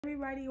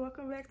Everybody,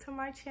 welcome back to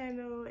my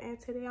channel, and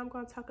today I'm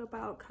going to talk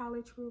about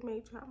college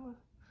roommate drama.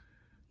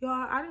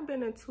 Y'all, I done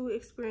been in two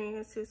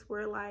experiences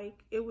where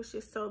like it was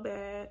just so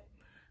bad.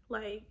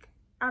 Like,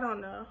 I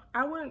don't know,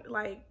 I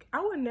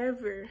would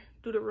never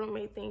do the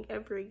roommate thing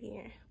ever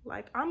again.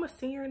 Like, I'm a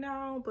senior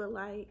now, but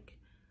like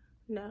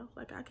no,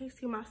 like I can't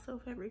see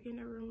myself ever getting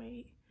a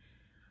roommate.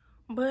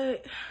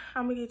 But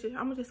I'm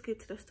gonna just get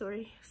to the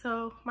story.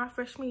 So my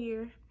freshman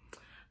year,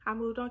 I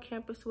moved on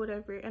campus or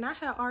whatever, and I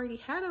had already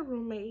had a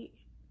roommate.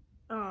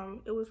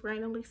 It was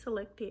randomly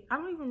selected. I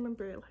don't even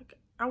remember, like,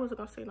 I wasn't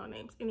gonna say no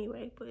names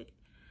anyway, but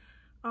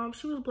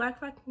she was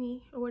black like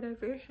me or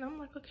whatever, and I'm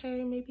like,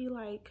 okay, maybe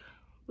like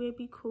we'd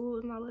be cool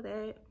and all of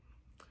that.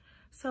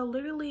 So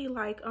literally,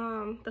 like,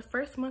 the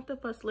first month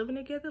of us living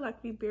together,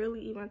 like, we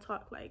barely even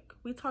talked. Like,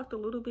 we talked a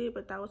little bit,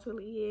 but that was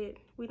really it.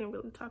 We didn't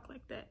really talk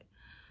like that.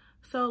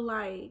 So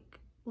like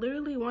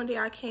literally one day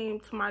I came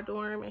to my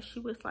dorm and she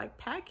was like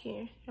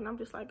packing, and I'm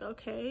just like,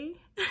 okay.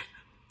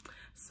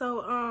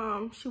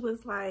 So she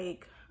was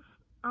like,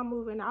 I'm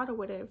moving out or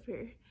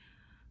whatever.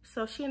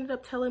 So she ended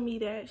up telling me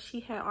that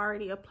she had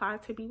already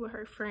applied to be with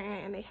her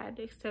friend and they had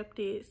to accept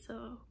it.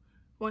 So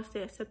once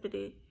they accepted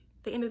it,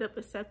 they ended up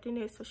accepting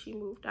it, so she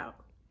moved out.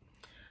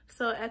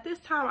 So at this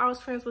time I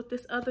was friends with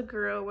this other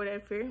girl or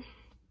whatever,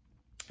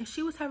 and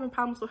she was having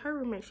problems with her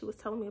roommate. She was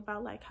telling me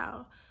about like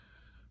how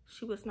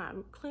she was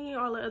not clean,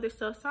 all the other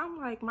stuff. So I'm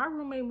like, my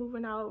roommate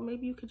moving out,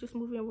 maybe you could just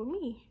move in with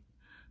me.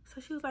 So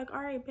she was like,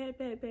 all right,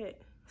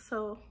 bet.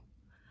 So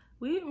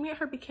me and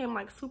her became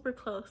like super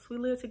close. We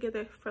lived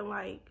together for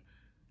like,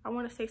 I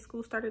want to say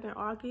school started in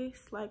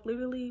August. Like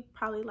literally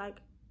probably like,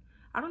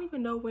 I don't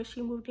even know when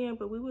she moved in,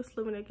 but we was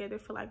living together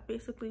for like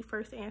basically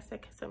first and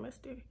second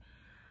semester.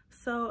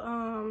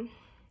 So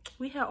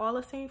we had all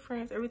the same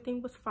friends,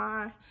 everything was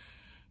fine.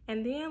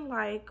 And then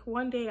like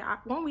one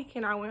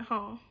weekend I went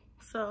home.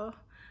 So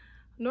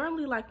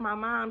normally like my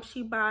mom,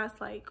 she buys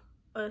like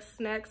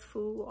snacks,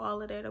 food,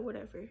 all of that or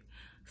whatever.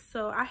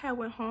 So I had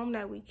went home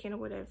that weekend or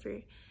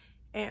whatever,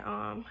 and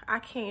I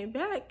came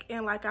back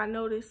and like I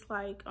noticed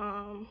like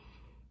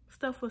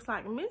stuff was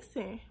like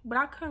missing, but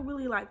I couldn't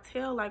really like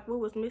tell like what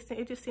was missing.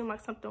 It just seemed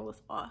like something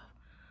was off.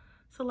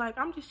 So like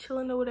I'm just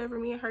chilling or whatever,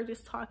 me and her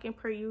just talking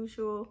per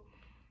usual,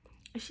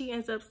 and she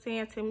ends up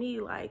saying to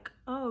me like,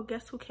 oh,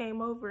 guess who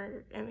came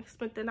over and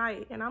spent the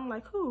night? And I'm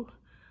like, who?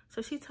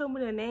 So she told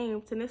me the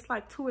names, and it's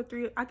like 2 or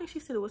 3, I think she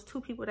said it was 2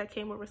 people that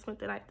came over and spent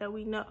the night that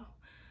we know.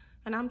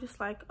 And I'm just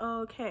like,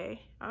 oh,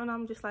 okay. And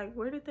I'm just like,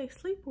 where did they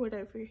sleep or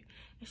whatever?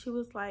 And she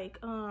was like,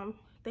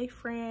 they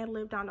friend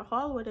lived down the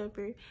hall or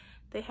whatever.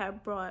 They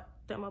had brought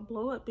them a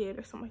blow-up bed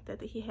or something like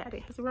that he had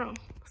in his room.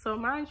 So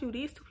mind you,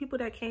 these 2 people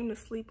that came to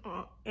sleep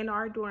in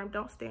our dorm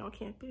don't stay on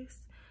campus.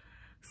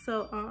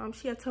 So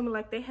she had told me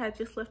like they had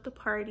just left the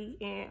party,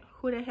 and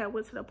who they had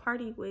went to the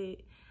party with,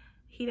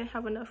 he didn't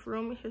have enough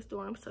room in his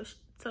dorm.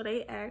 So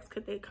they asked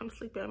could they come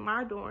sleep in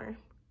my dorm,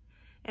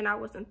 and I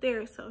wasn't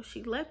there, so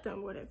she let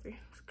them, whatever,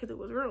 because it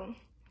was room.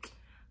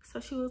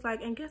 So she was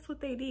like, and guess what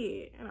they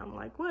did? And I'm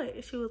like, what?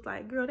 And she was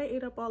like, girl, they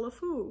ate up all the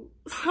food.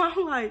 So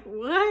I'm like,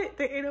 what?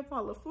 They ate up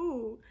all the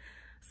food?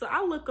 So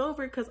I look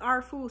over, because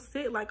our food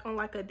sit like on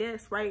like a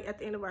desk right at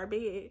the end of our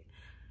bed,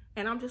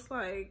 and I'm just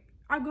like,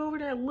 I go over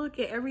there and look,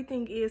 at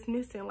everything is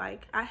missing.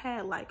 Like I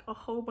had like a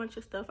whole bunch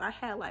of stuff. I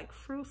had like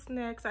fruit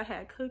snacks, I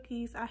had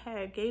cookies, I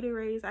had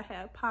Gatorades, I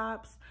had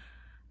Pops.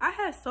 I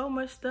had so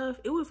much stuff.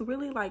 It was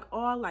really like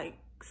all like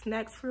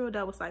snacks for real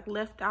that was like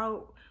left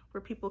out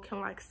where people can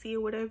like see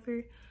or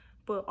whatever.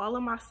 But all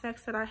of my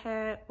snacks that I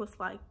had was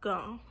like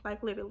gone,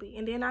 like literally.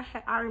 And then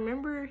I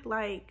remember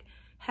like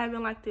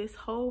having like this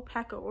whole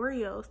pack of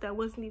Oreos that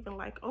wasn't even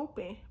like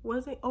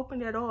wasn't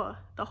opened at all.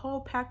 The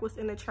whole pack was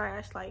in the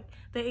trash. Like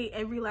they ate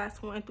every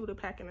last one, threw the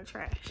pack in the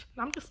trash.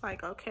 And I'm just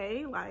like,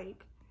 okay,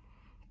 like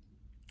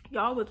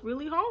y'all was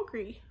really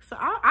hungry. So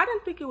I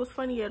didn't think it was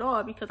funny at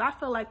all, because I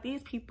feel like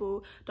these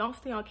people don't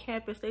stay on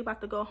campus. They about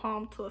to go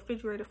home to a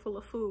refrigerator full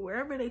of food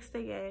wherever they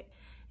stay at,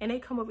 and they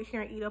come over here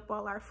and eat up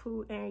all our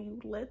food, and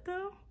you let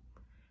them.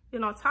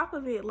 And on top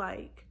of it,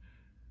 like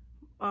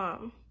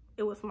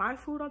it was my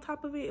food on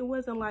top of it. It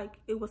wasn't like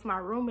it was my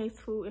roommate's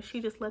food and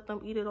she just let them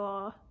eat it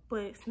all.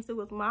 But since it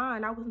was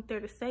mine, I wasn't there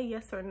to say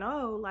yes or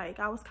no. Like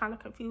I was kind of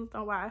confused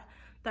on why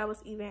that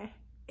was even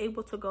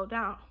able to go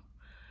down.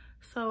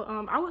 So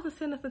I wasn't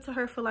saying nothing to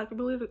her for like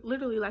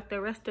literally like the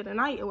rest of the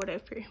night or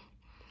whatever.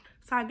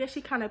 So I guess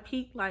she kind of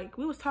peaked, like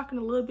we was talking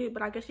a little bit,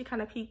 but I guess she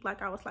kind of peaked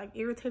like I was like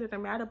irritated or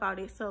mad about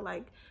it. So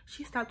like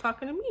she stopped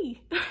talking to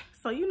me.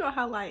 So you know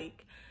how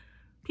like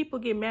people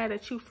get mad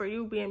at you for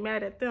you being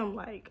mad at them,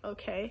 like,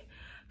 okay.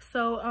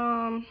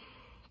 So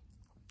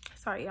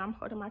sorry, I'm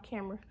holding my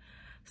camera.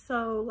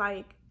 So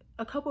like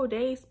a couple of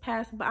days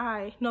passed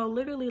by. No,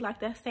 literally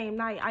like that same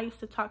night I used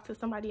to talk to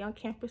somebody on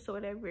campus or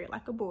whatever,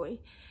 like a boy,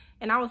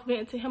 and I was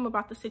venting to him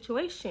about the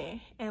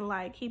situation, and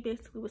like he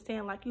basically was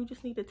saying like, you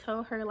just need to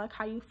tell her like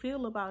how you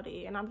feel about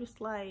it. And I'm just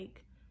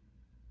like,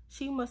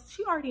 she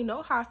already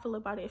know how I feel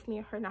about it if me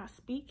and her not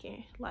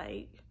speaking.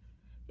 Like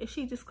if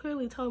she just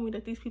clearly told me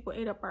that these people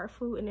ate up our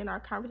food, and then our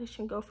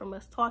conversation go from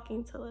us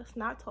talking to us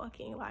not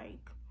talking, like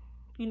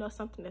you know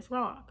something is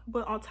wrong.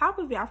 But on top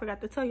of it, I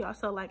forgot to tell y'all,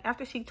 so like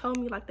after she told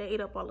me like they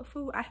ate up all the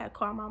food, I had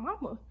called my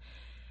mama,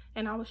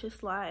 and I was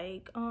just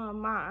like,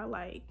 Ma,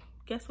 like,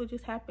 guess what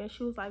just happened?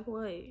 She was like,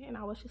 what? And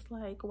I was just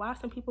like, why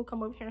some people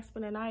come over here and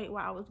spend the night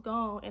while I was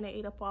gone and they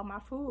ate up all my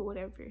food or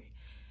whatever?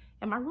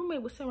 And my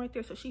roommate was sitting right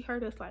there, so she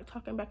heard us like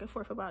talking back and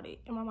forth about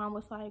it. And my mom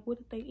was like, what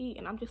did they eat?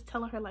 And I'm just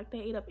telling her like they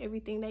ate up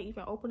everything. They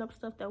even opened up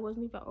stuff that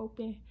wasn't even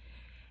open.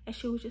 And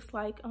she was just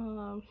like,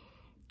 wow,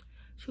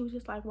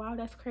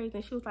 that's crazy.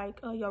 And she was like,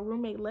 your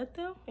roommate let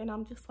them? And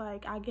I'm just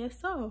like, I guess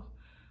so.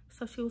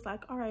 So she was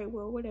like, all right,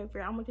 well,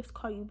 whatever, I'm gonna just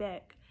call you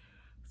back.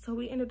 So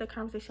we ended the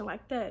conversation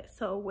like that.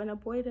 So when a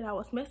boy that I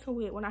was messing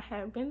with, when I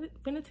had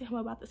vented to him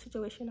about the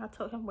situation, I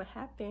told him what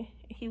happened.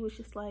 And he was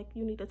just like,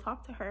 you need to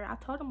talk to her. I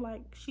told him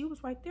like, she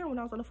was right there when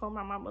I was on the phone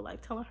with my mama,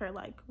 like telling her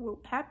like what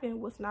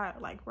happened was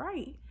not like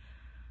right.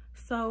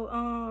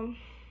 So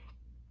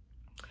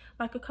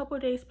like a couple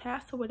of days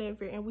passed or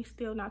whatever, and we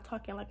still not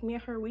talking. Like me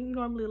and her, we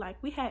normally like,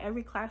 we had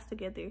every class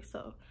together.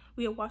 So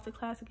we would walk to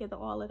class together,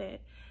 all of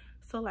that.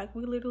 So like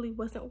we literally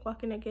wasn't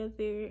walking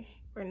together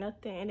or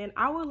nothing. And then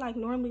I would like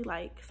normally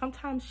like,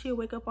 sometimes she'll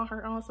wake up on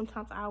her own,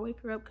 sometimes I'll wake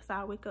her up because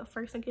I'll wake up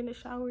first and get in the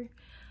shower.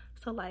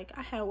 So like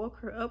I had woke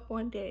her up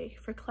one day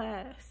for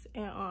class,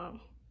 and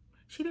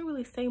she didn't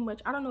really say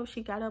much. I don't know if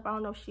she got up, I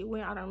don't know if she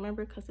went, I don't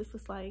remember, because this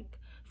was like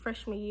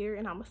freshman year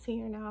and I'm a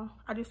senior now.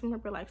 I just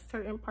remember like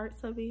certain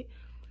parts of it.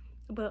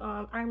 But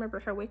I remember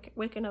her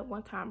waking up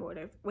one time or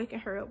whatever, waking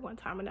her up one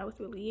time, and that was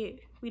really it.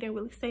 We didn't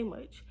really say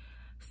much.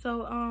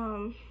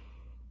 So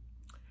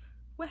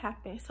what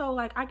happened? So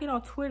like I get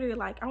on Twitter,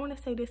 like I want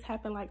to say this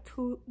happened like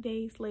 2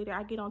 days later.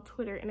 I get on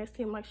Twitter and it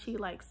seemed like she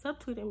like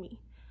subtweeted me.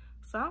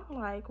 So I'm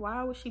like,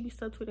 why would she be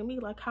subtweeting me?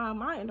 Like, how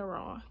am I in the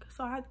wrong?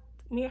 So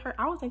me and her,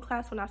 I was in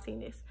class when I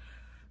seen this.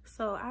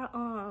 So I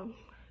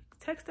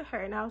texted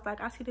her and I was like,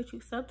 I see that you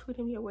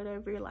subtweeted me or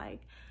whatever.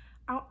 Like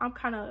I'm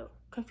kind of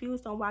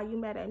confused on why you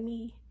mad at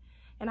me,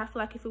 and I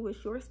feel like if it was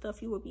your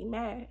stuff you would be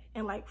mad.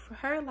 And like for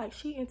her, like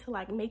she into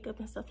like makeup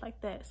and stuff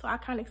like that, so I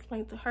kind of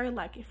explained to her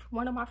like if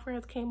one of my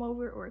friends came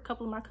over or a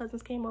couple of my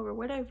cousins came over,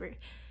 whatever,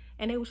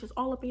 and it was just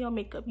all up in your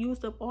makeup,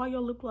 used up all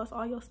your lip gloss,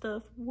 all your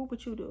stuff, what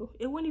would you do?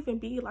 It wouldn't even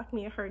be like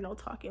me and her no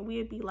talking,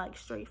 we'd be like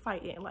straight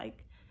fighting,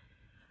 like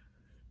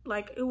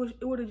it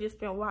would have just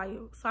been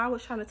wild. So I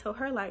was trying to tell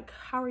her like,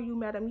 how are you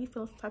mad at me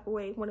feeling some type of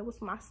way when it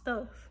was my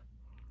stuff?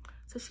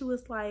 So she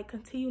was like,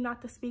 continue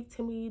not to speak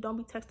to me. Don't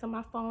be texting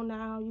my phone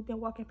now. You've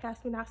been walking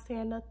past me, not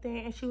saying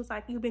nothing. And she was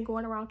like, you've been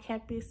going around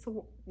campus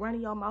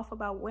running your mouth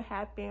about what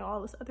happened,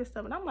 all this other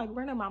stuff. And I'm like,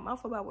 running my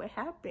mouth about what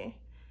happened?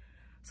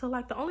 So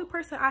like the only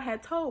person I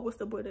had told was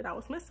the boy that I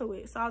was messing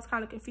with. So I was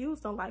kind of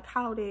confused on like,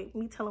 how did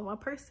me telling one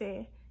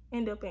person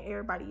end up in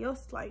everybody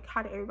else? Like,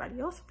 how did everybody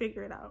else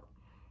figure it out?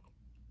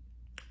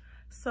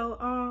 So,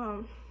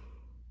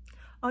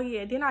 oh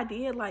yeah, then I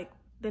did like,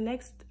 the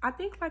next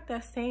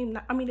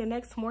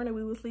morning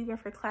we was leaving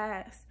for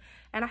class,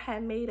 and I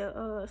had made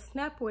a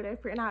snap or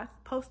whatever, and I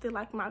posted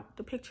like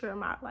the picture of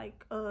my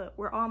like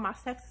where all my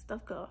sex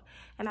stuff go,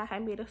 and I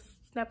had made a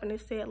snap and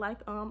it said like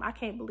I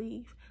can't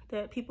believe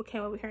that people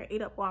came over here and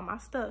ate up all my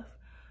stuff.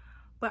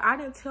 But I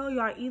didn't tell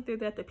y'all either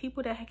that the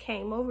people that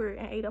came over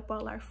and ate up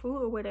all our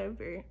food or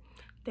whatever,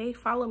 they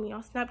follow me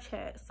on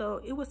Snapchat. So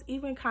it was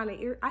even kind of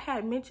I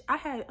had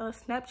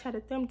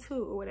Snapchatted them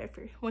too or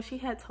whatever. When she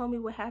had told me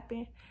what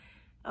happened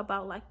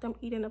about like them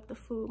eating up the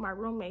food, my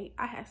roommate,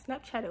 I had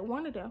Snapchatted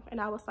one of them, and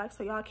I was like,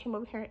 so y'all came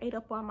over here and ate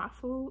up all my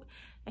food?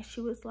 And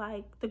she was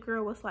like, the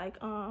girl was like,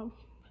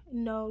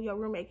 no, your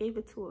roommate gave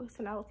it to us.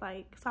 And I was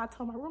like, so I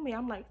told my roommate,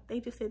 I'm like, they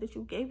just said that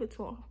you gave it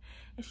to him.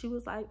 And she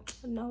was like,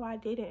 no, I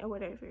didn't or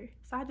whatever.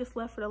 So I just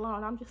left it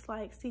alone. I'm just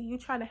like, see, you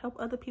trying to help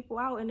other people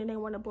out and then they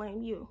want to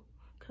blame you,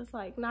 because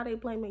like now they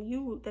blaming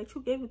you that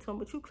you gave it to them,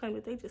 but you claim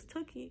that they just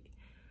took it.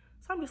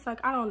 So I'm just like,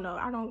 I don't know.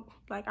 I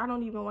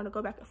don't even want to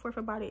go back and forth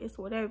about it. It's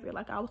whatever.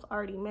 Like, I was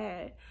already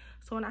mad.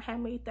 So when I had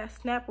made that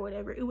snap or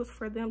whatever, it was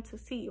for them to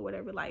see or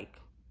whatever. Like,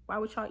 why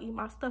would y'all eat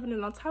my stuff? And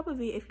then on top of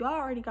it, if y'all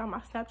already got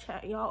my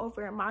Snapchat, y'all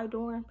over in my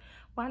dorm,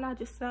 why not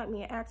just snap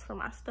me and ask for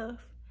my stuff?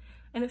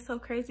 And it's so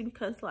crazy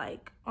because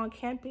like on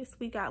campus,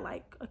 we got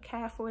like a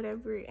caf or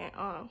whatever.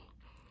 And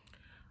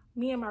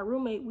me and my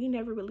roommate, we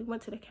never really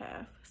went to the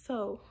caf.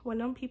 So when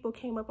them people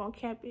came up on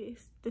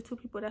campus, the two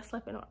people that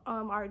slept in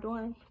our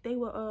dorm, they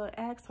would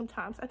ask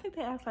sometimes. I think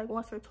they asked like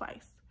once or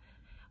twice,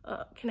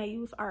 can they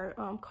use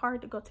our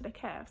card to go to the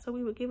caf? So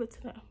we would give it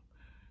to them.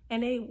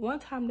 And one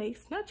time they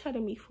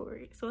Snapchatted me for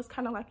it. So it's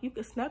kind of like, you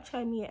could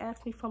Snapchat me and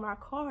ask me for my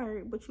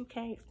card, but you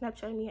can't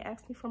Snapchat me and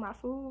ask me for my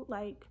food.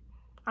 Like,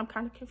 I'm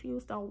kind of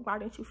confused on why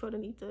didn't you feel the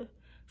need to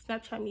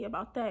Snapchat me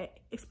about that,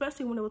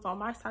 especially when it was on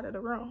my side of the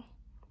room.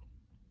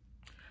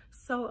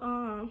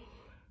 So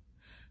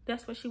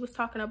that's what she was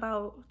talking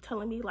about,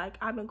 telling me like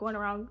I've been going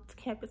around to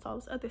campus, all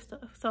this other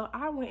stuff. So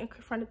I went and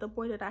confronted the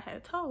boy that I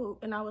had told,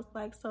 and I was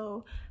like,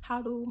 so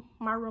how do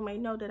my roommate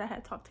know that I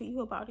had talked to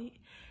you about it?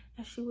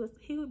 And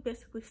he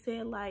basically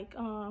said like,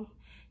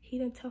 he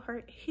didn't tell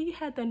her, he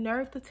had the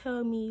nerve to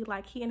tell me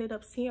like he ended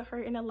up seeing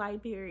her in the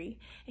library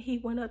and he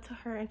went up to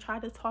her and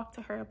tried to talk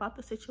to her about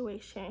the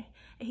situation.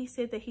 And he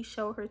said that he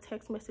showed her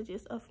text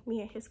messages of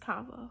me and his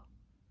convo.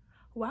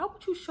 Why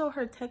would you show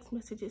her text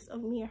messages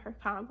of me and her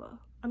convo?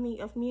 I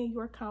mean, of me and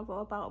your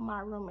convo about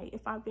my roommate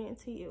if I've been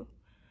to you?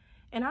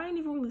 And I didn't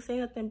even really say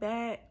nothing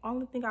bad.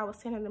 Only thing I was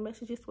saying in the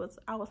messages was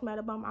I was mad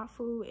about my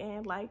food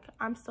and like,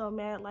 I'm so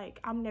mad, like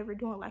I'm never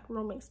doing like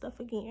roommate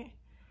stuff again.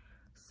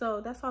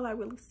 So that's all I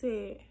really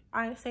said.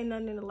 I didn't say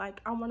nothing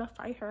like, I want to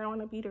fight her, I want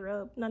to beat her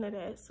up, none of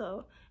that.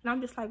 So, and I'm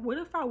just like, what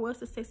if I was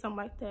to say something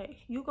like that?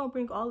 You gonna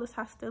bring all this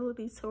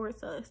hostility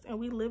towards us and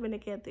we living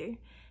together.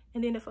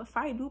 And then if a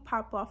fight do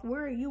pop off,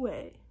 where are you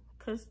at?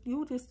 Because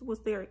you just was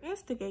there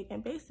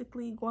instigating,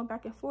 basically going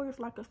back and forth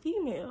like a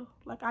female.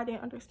 Like, I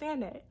didn't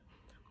understand that.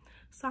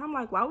 So I'm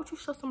like, why would you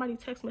show somebody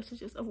text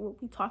messages of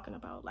what we talking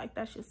about? Like,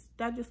 that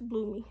just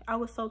blew me. I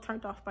was so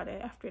turned off by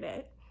that after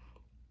that.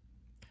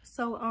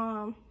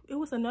 So it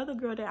was another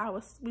girl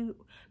that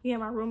me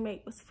and my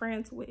roommate was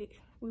friends with.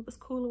 We was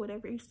cool or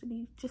whatever. It used to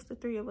be just the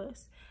three of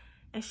us.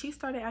 And she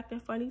started acting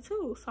funny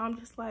too. So I'm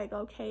just like,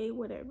 okay,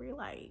 whatever.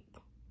 Like,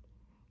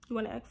 you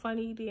want to act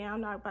funny, then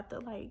I'm not about to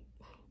like,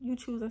 you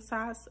choosing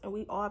sides. And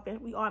we all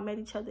met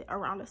each other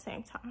around the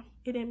same time.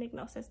 It didn't make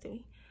no sense to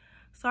me.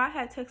 So I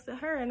had texted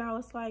her and I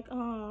was like,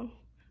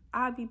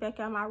 I'll be back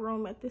at my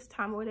room at this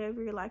time or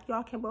whatever. Like,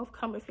 y'all can both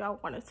come if y'all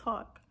want to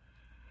talk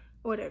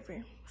or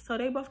whatever. So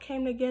they both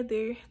came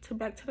together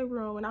back to the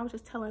room, and I was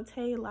just telling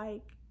Tay,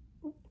 like,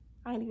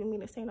 I didn't even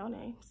mean to say no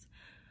names,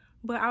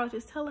 but I was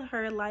just telling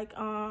her like,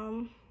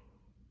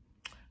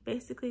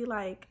 basically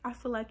like, I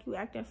feel like you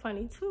acting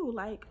funny too.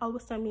 Like, all of a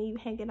sudden me and you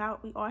hanging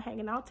out, we all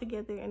hanging out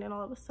together, and then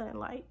all of a sudden,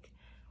 like,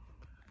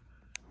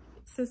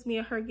 since me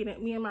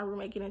and my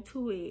roommate get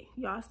into it,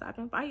 y'all stop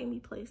inviting me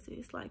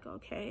places. Like,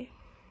 okay.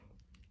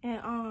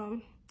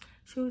 And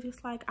she was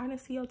just like, I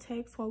didn't see your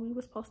text when we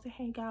were supposed to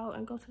hang out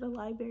and go to the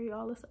library,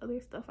 all this other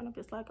stuff. And I'm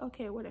just like,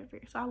 okay, whatever.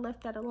 So I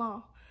left that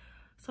alone.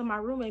 So my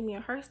roommate, me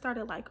and her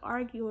started like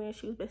arguing.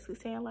 She was basically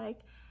saying like,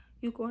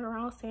 you going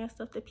around saying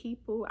stuff to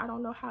people. I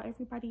don't know how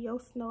everybody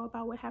else know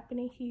about what happened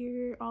in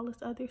here, all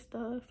this other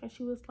stuff. And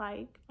she was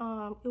like,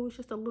 it was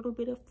just a little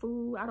bit of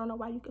food. I don't know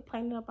why you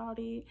complaining about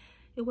it.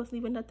 It wasn't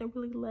even nothing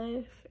really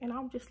left. And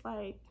I'm just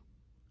like,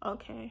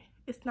 okay,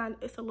 it's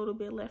a little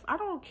bit left. I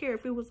don't care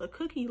if it was a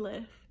cookie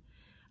left.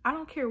 I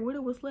don't care what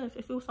it was left.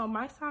 If it was on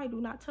my side,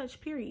 do not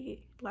touch, period.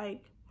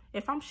 Like,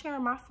 if I'm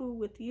sharing my food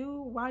with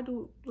you,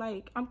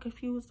 I'm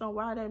confused on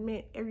why that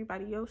meant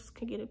everybody else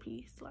can get a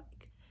piece.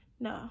 Like,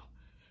 no.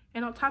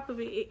 And on top of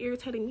it, it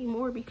irritated me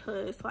more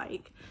because,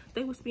 like,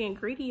 they was being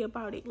greedy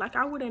about it. Like,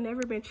 I would have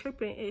never been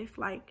tripping if,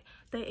 like,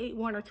 they ate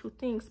one or two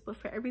things. But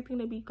for everything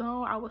to be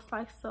gone, I was,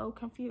 like, so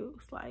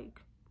confused.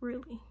 Like,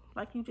 really?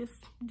 Like, you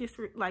just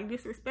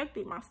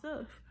disrespected my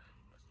stuff.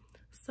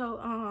 So,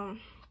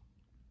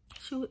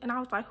 and I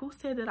was like, who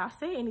said that I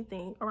said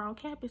anything around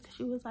campus? And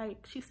she was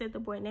like, she said the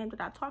boy name that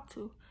I talked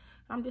to.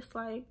 I'm just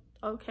like,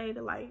 okay,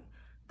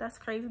 that's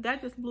crazy.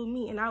 That just blew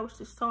me. And I was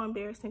just so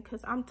embarrassing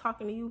because I'm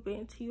talking to you,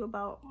 venting to you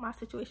about my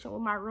situation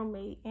with my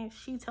roommate, and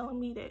she telling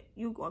me that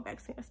you going back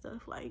saying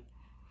stuff. Like,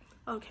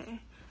 okay,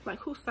 like,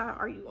 whose side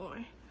are you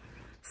on?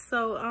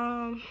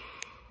 So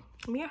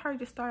me and her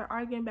just started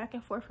arguing back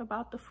and forth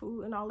about the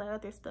food and all that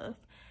other stuff.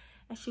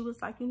 And she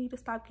was like, you need to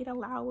stop getting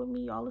loud with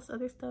me, all this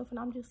other stuff. And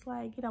I'm just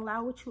like, getting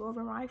loud with you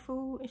over my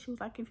food? And she was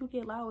like, if you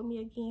get loud with me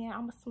again,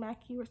 I'm gonna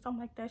smack you or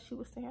something like that, she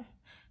was saying.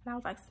 And I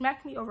was like,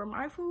 smack me over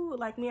my food?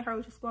 Like, me and her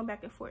was just going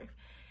back and forth.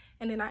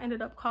 And then I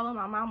ended up calling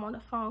my mom on the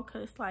phone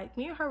because, like,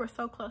 me and her were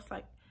so close.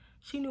 Like,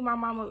 she knew my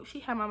mama,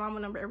 she had my mama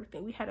number,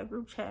 everything. We had a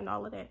group chat and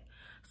all of that.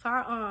 So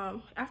I,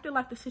 after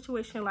like the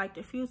situation like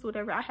diffused,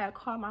 whatever, I had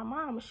called my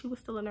mom and she was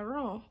still in the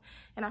room.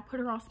 And I put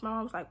her on small.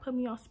 I was like, put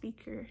me on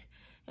speaker.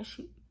 And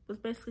she was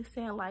basically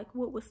saying like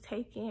what was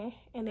taken.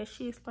 And then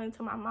she explained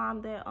to my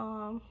mom that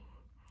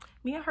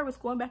me and her was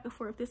going back and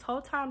forth. This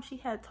whole time she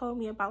had told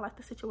me about like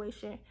the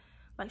situation.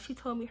 Like, she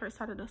told me her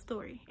side of the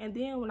story. And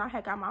then when I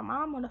had got my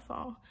mom on the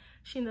phone,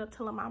 she ended up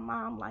telling my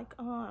mom, like,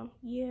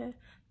 yeah,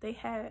 they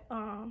had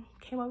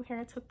came over here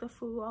and took the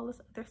food, all this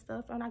other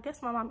stuff. And I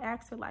guess my mom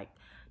asked her, like,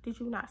 did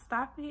you not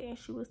stop it? And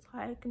she was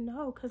like,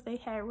 no, because they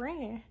had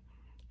ran.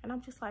 And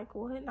I'm just like,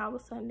 what? And all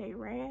of a sudden they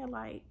ran?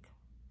 Like,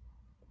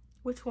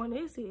 which one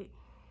is it?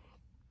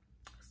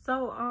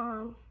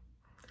 So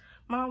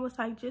mom was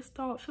like, just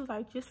don't, she was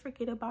like, just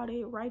forget about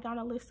it. Write down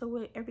a list of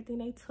what everything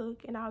they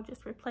took and I'll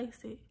just replace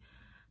it.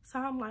 So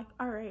I'm like,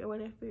 all right,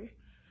 whatever.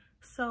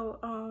 So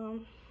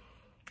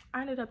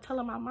I ended up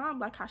telling my mom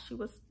like how she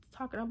was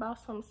talking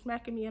about some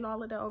smacking me and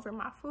all of that over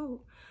my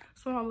food.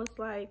 So mom was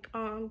like,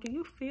 do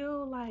you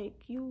feel like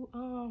you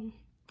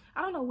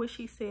I don't know what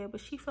she said,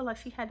 but she felt like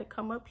she had to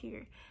come up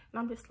here. And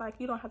I'm just like,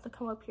 you don't have to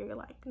come up here.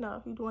 Like,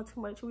 no, you're doing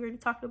too much. We already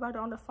talked about it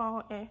on the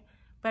phone, and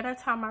by that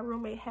time my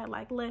roommate had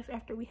like left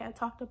after we had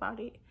talked about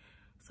it.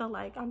 So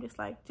like, I'm just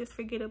like, just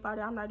forget about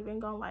it. I'm not even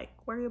gonna like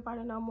worry about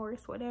it no more.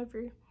 It's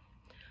whatever.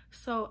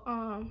 So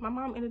my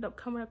mom ended up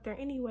coming up there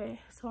anyway.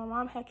 So my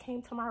mom had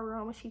came to my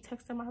room and she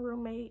texted my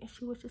roommate, and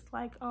she was just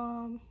like,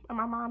 and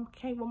my mom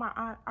came with my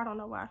aunt. I don't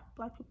know why,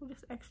 Black people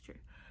just extra.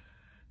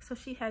 So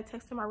she had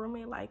texted my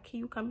roommate like, can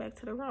you come back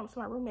to the room?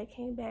 So my roommate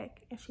came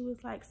back and she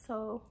was like,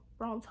 so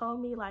Rome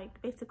told me, like,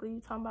 basically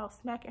you talking about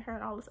smacking her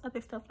and all this other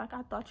stuff. Like,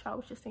 I thought y'all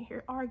was just in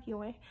here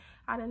arguing.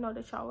 I didn't know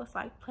that y'all was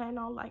like planning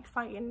on like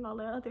fighting and all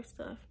that other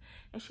stuff.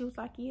 And she was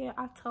like, yeah,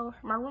 I told her.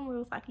 My roommate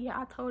was like, yeah,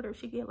 I told her if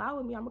she get loud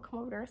with me, I'm gonna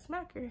come over there and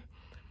smack her.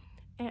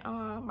 And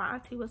my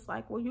auntie was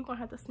like, well, you're gonna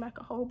have to smack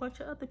a whole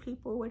bunch of other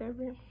people or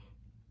whatever.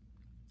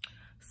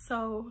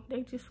 So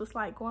they just was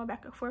like going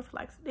back and forth.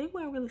 Like, they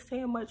weren't really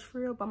saying much for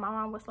real, but my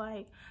mom was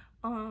like,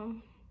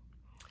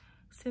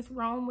 since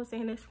Rome was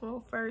in this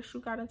room first,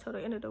 you got until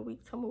the end of the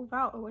week to move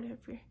out or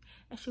whatever.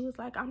 And she was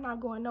like, I'm not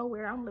going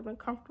nowhere, I'm living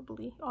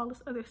comfortably, all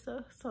this other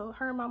stuff. So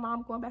her and my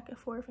mom going back and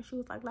forth, and she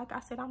was like I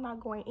said, I'm not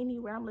going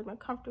anywhere, I'm living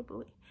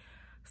comfortably.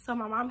 So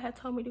my mom had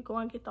told me to go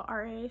and get the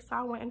RA. So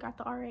I went and got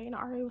the RA, and the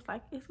RA was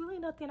like, it's really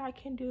nothing I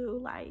can do.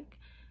 Like,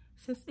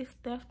 since it's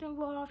theft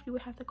involved, you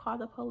would have to call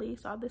the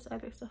police, all this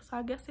other stuff. So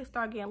I guess they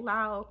started getting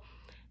loud,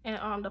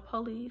 and the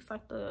police,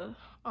 like the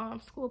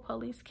school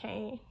police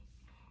came.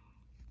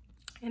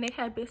 And they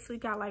had basically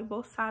got like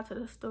both sides of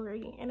the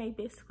story, and they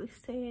basically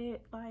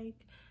said like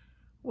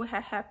what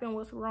had happened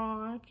was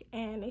wrong,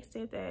 and they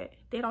said that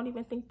they don't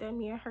even think that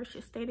me and her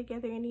should stay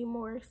together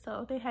anymore.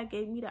 So they had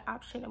gave me the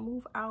option to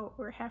move out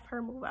or have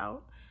her move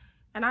out,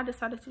 and I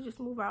decided to just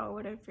move out or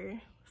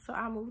whatever. So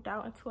I moved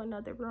out into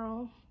another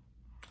room,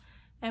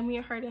 and me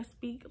and her didn't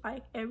speak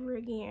like ever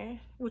again,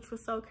 which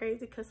was so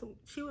crazy because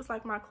she was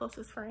like my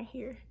closest friend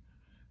here,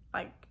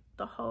 like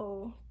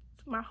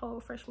my whole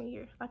freshman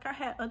year. Like, I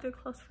had other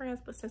close friends,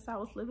 but since I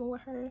was living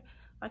with her,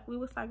 like, we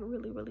was like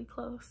really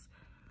close.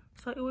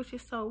 So it was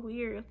just so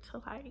weird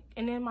to like,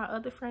 and then my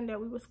other friend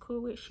that we was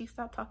cool with, she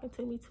stopped talking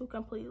to me too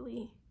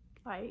completely,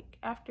 like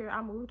after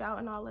I moved out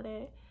and all of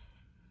that.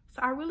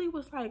 So I really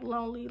was like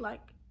lonely.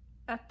 Like,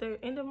 at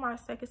the end of my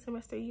second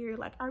semester year,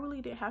 like, I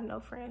really didn't have no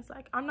friends.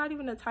 Like, I'm not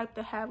even the type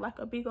to have like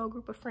a big old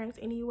group of friends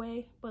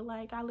anyway, but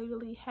like I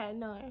literally had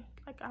none.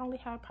 Like, I only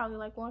had probably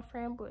like one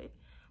friend, but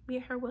me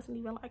and her wasn't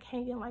even like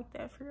hanging like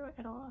that for real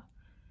at all.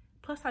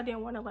 Plus I didn't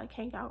want to like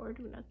hang out or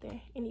do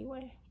nothing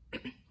anyway.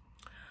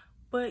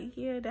 But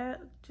yeah, that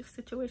just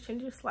situation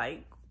just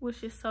like was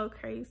just so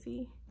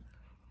crazy.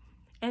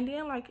 And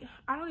then like,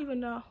 I don't even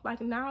know,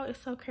 like now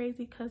it's so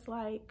crazy because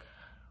like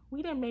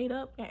we done made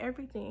up and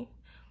everything,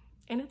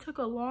 and it took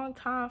a long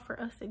time for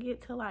us to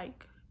get to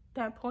like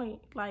that point.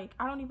 Like,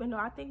 I don't even know,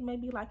 I think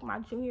maybe like my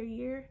junior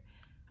year,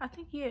 I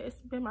think, yeah, it's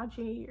been my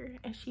junior year,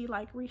 and she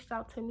like reached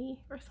out to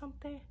me or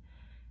something.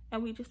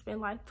 And we just been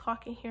like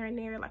talking here and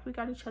there. Like, we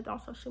got each other on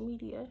social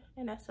media,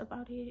 and that's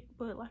about it.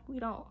 But like,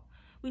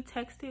 we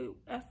texted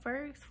at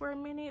first for a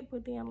minute,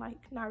 but then like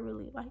not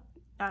really, like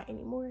not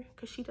anymore,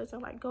 because she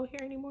doesn't like go here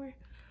anymore,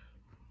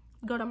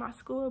 go to my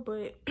school.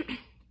 But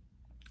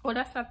well,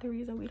 that's not the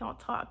reason we don't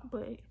talk,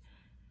 but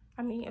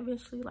I mean,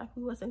 eventually like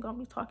we wasn't gonna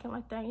be talking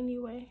like that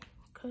anyway,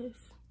 because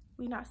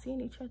we not seeing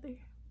each other.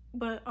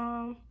 But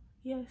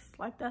yes,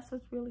 like that's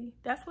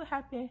what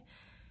happened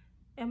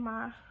in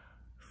my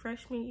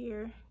freshman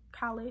year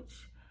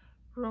college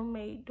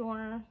roommate,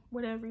 dorm,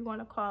 whatever you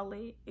want to call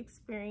it,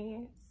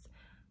 experience.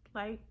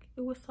 Like,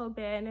 it was so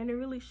bad, and it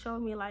really showed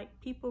me like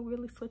people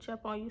really switch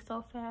up on you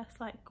so fast.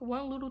 Like,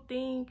 one little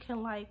thing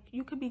can, like,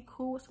 you could be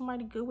cool with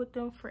somebody, good with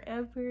them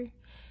forever,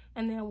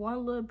 and then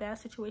one little bad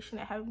situation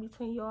that happened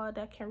between y'all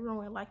that can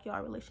ruin like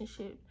y'all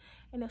relationship.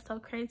 And it's so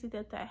crazy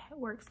that that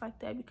works like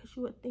that, because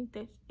you would think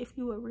that if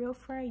you a real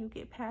friend, you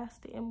get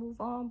past it and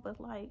move on,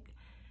 but like,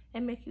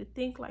 and make you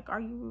think like,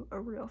 are you a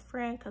real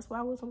friend? Because why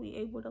wasn't we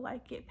able to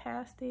like get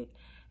past it?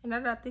 And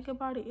now that I think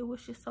about it, it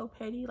was just so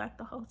petty. Like,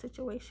 the whole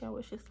situation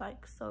was just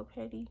like so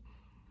petty.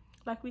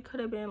 Like, we could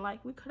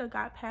have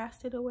got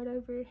past it or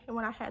whatever. And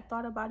when I had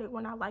thought about it,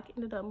 when I like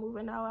ended up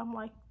moving out, I'm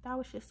like, that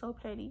was just so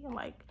petty. And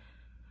like,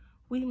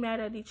 we mad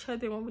at each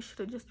other when we should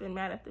have just been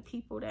mad at the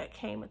people that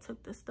came and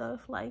took the stuff.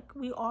 Like,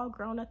 we all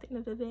grown at the end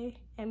of the day,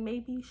 and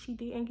maybe she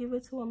didn't give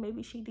it to him,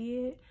 maybe she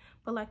did,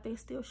 but like, they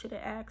still should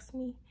have asked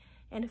me.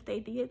 And if they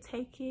did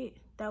take it,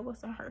 that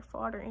wasn't her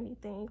fault or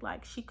anything.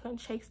 Like, she couldn't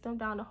chase them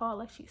down the hall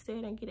like she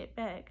said and get it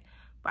back.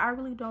 But I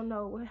really don't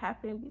know what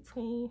happened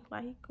between,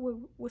 like,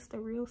 what's the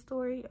real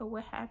story or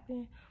what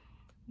happened.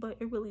 But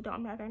it really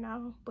don't matter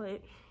now.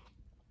 But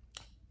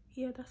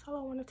yeah, that's all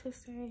I wanted to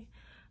say.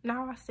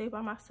 Now I stay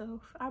by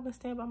myself. I've been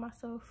staying by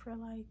myself for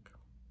like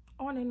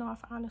on and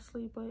off,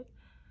 honestly. But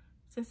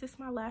since it's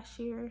my last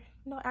year,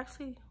 no,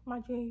 actually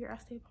my junior year,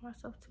 I stayed by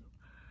myself too.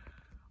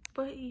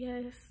 But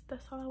yes,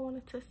 that's all I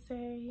wanted to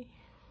say.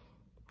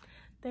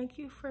 Thank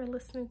you for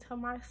listening to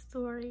my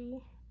story.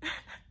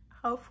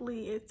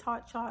 Hopefully it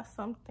taught y'all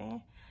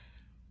something,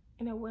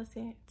 and it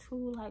wasn't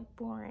too like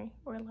boring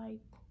or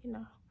like, you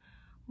know.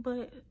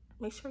 But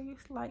make sure you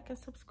like and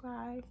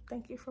subscribe.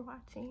 Thank you for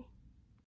watching.